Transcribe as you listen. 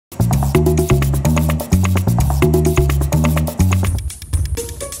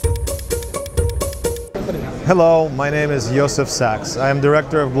Hello, my name is Josef Sachs. I am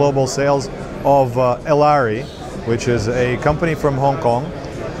Director of Global Sales of Elari, which is a company from Hong Kong.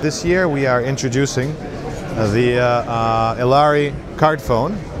 This year we are introducing the Elari card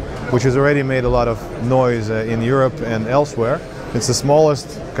phone, which has already made a lot of noise in Europe and elsewhere. It's the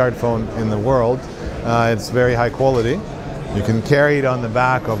smallest card phone in the world. It's very high quality. You can carry it on the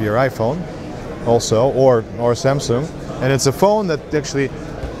back of your iPhone also, or Samsung. And it's a phone that actually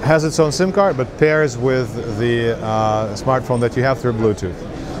has its own SIM card, but pairs with the smartphone that you have through Bluetooth.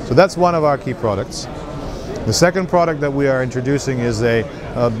 So that's one of our key products. The second product that we are introducing is a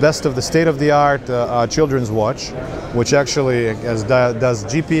best of the state-of-the-art children's watch, which actually does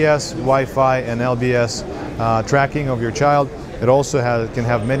GPS, Wi-Fi, and LBS tracking of your child. It also can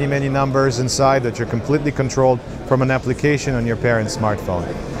have many numbers inside that you're completely controlled from an application on your parent's smartphone.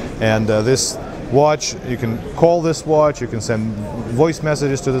 And this watch, you can call this watch, you can send voice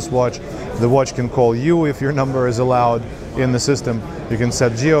messages to this watch. The watch can call you if your number is allowed in the system. You can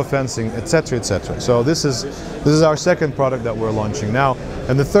set geofencing, etc., etc. So this is our second product that we're launching now.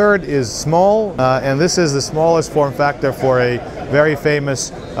 And the third is small, and this is the smallest form factor for a very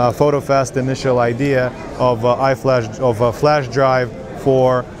famous PhotoFast initial idea of a flash drive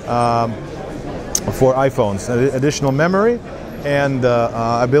for iPhones. Additional memory and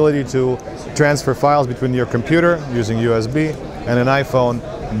ability to transfer files between your computer using USB and an iPhone,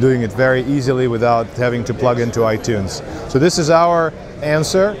 doing it very easily without having to plug into iTunes. So this is our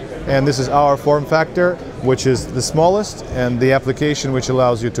answer, and this is our form factor, which is the smallest, and the application which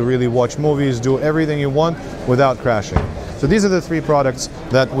allows you to really watch movies, do everything you want without crashing. So these are the three products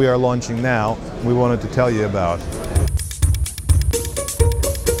that we are launching now, we wanted to tell you about.